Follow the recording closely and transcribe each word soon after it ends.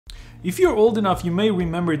If you're old enough, you may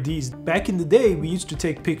remember these. Back in the day, we used to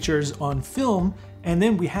take pictures on film, and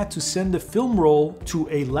then we had to send the film roll to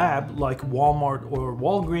a lab like Walmart or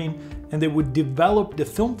Walgreens, and they would develop the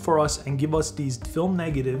film for us and give us these film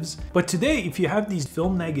negatives. But today, if you have these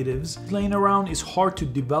film negatives laying around, it's hard to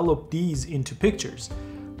develop these into pictures.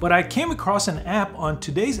 But I came across an app on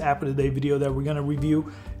today's App of the Day video that we're gonna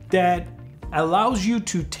review that allows you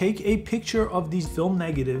to take a picture of these film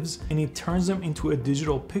negatives and it turns them into a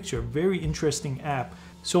digital picture. Very interesting app.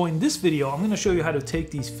 So in this video, I'm gonna show you how to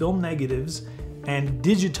take these film negatives and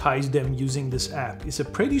digitize them using this app. It's a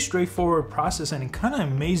pretty straightforward process and it kind of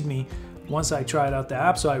amazed me once I tried out the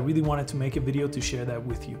app, so I really wanted to make a video to share that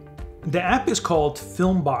with you. The app is called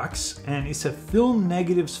Filmbox and it's a film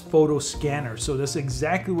negatives photo scanner. So that's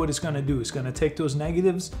exactly what it's gonna do. It's gonna take those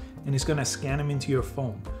negatives and it's gonna scan them into your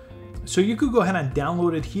phone. So you could go ahead and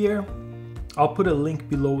download it here. I'll put a link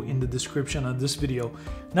below in the description of this video.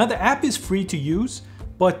 Now the app is free to use,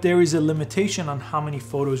 but there is a limitation on how many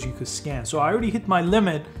photos you could scan. So I already hit my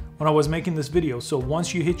limit when I was making this video. So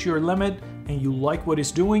once you hit your limit and you like what it's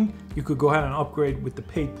doing, you could go ahead and upgrade with the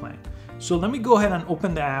paid plan. So let me go ahead and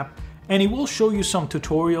open the app and it will show you some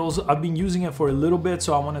tutorials. I've been using it for a little bit,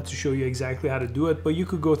 so I wanted to show you exactly how to do it, but you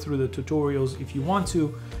could go through the tutorials if you want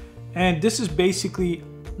to. And this is basically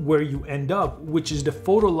where you end up, which is the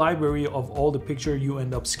photo library of all the picture you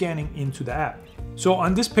end up scanning into the app. So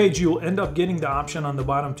on this page, you'll end up getting the option on the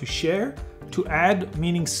bottom to share, to add,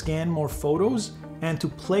 meaning scan more photos, and to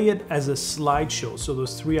play it as a slideshow. So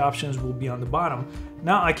those three options will be on the bottom.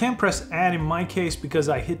 Now I can't press add in my case because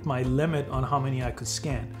I hit my limit on how many I could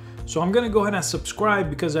scan. So I'm gonna go ahead and subscribe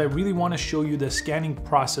because I really wanna show you the scanning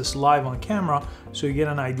process live on camera so you get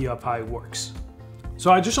an idea of how it works.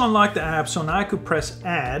 So I just unlocked the app, so now I could press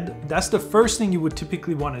add. That's the first thing you would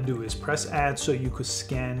typically want to do, is press add so you could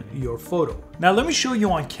scan your photo. Now let me show you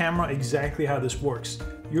on camera exactly how this works.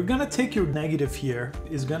 You're gonna take your negative here,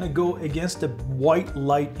 is gonna go against the white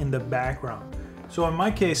light in the background. So in my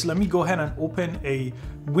case, let me go ahead and open a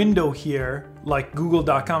window here, like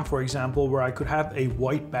google.com for example, where I could have a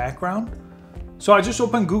white background. So I just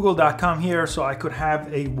opened google.com here so I could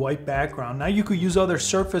have a white background. Now you could use other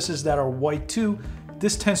surfaces that are white too.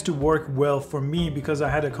 This tends to work well for me because I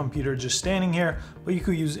had a computer just standing here, but you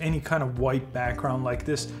could use any kind of white background like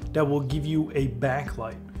this that will give you a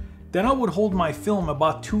backlight. Then I would hold my film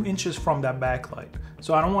about 2 inches from that backlight.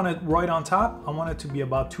 So I don't want it right on top, I want it to be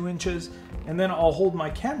about 2 inches. And then I'll hold my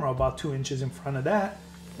camera about 2 inches in front of that.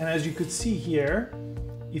 And as you could see here,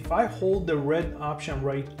 if I hold the red option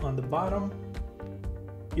right on the bottom,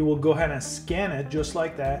 it will go ahead and scan it just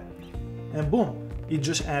like that. And boom. It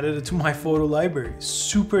just added it to my photo library.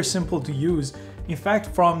 Super simple to use. In fact,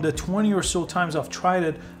 from the 20 or so times I've tried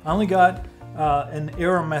it, I only got an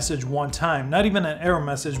error message one time. Not even an error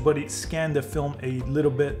message, but it scanned the film a little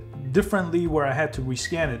bit differently where I had to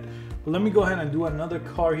rescan it. But let me go ahead and do another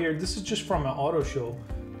car here. This is just from an auto show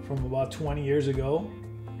from about 20 years ago.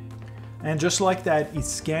 And just like that, it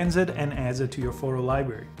scans it and adds it to your photo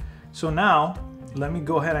library. So now, let me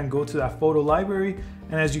go ahead and go to that photo library.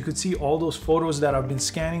 And as you could see, all those photos that I've been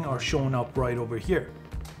scanning are showing up right over here.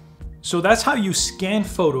 So that's how you scan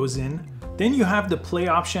photos in. Then you have the play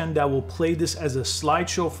option that will play this as a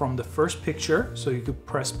slideshow from the first picture. So you could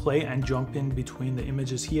press play and jump in between the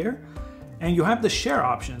images here. And you have the share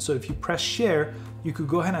option. So if you press share, you could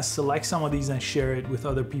go ahead and select some of these and share it with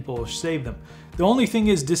other people or save them. The only thing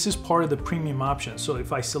is this is part of the premium option. So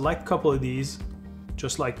if I select a couple of these,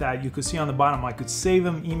 just like that, you could see on the bottom, I could save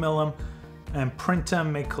them, email them, and print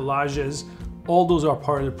them, make collages. All those are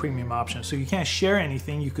part of the premium option. So you can't share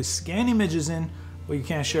anything. You could scan images in, but you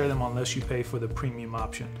can't share them unless you pay for the premium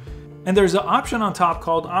option. And there's an option on top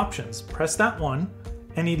called options. Press that one,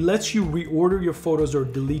 and it lets you reorder your photos or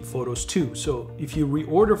delete photos too. So if you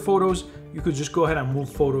reorder photos, you could just go ahead and move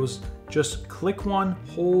photos. Just click one,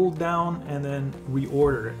 hold down, and then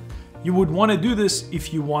reorder it. You would want to do this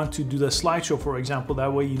if you want to do the slideshow, for example.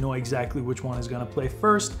 That way you know exactly which one is going to play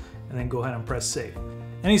first, and then go ahead and press save.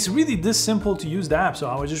 And it's really this simple to use the app, so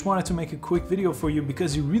I just wanted to make a quick video for you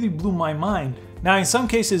because it really blew my mind. Now in some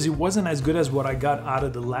cases it wasn't as good as what I got out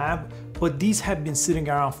of the lab, but these have been sitting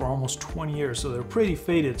around for almost 20 years, so they're pretty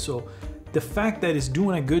faded. So the fact that it's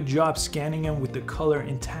doing a good job scanning them with the color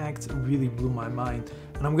intact really blew my mind.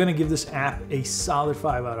 And I'm gonna give this app a solid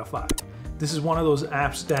 5 out of 5. This is one of those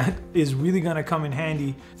apps that is really gonna come in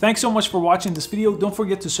handy. Thanks so much for watching this video. Don't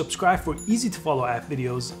forget to subscribe for easy to follow app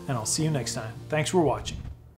videos, and I'll see you next time. Thanks for watching.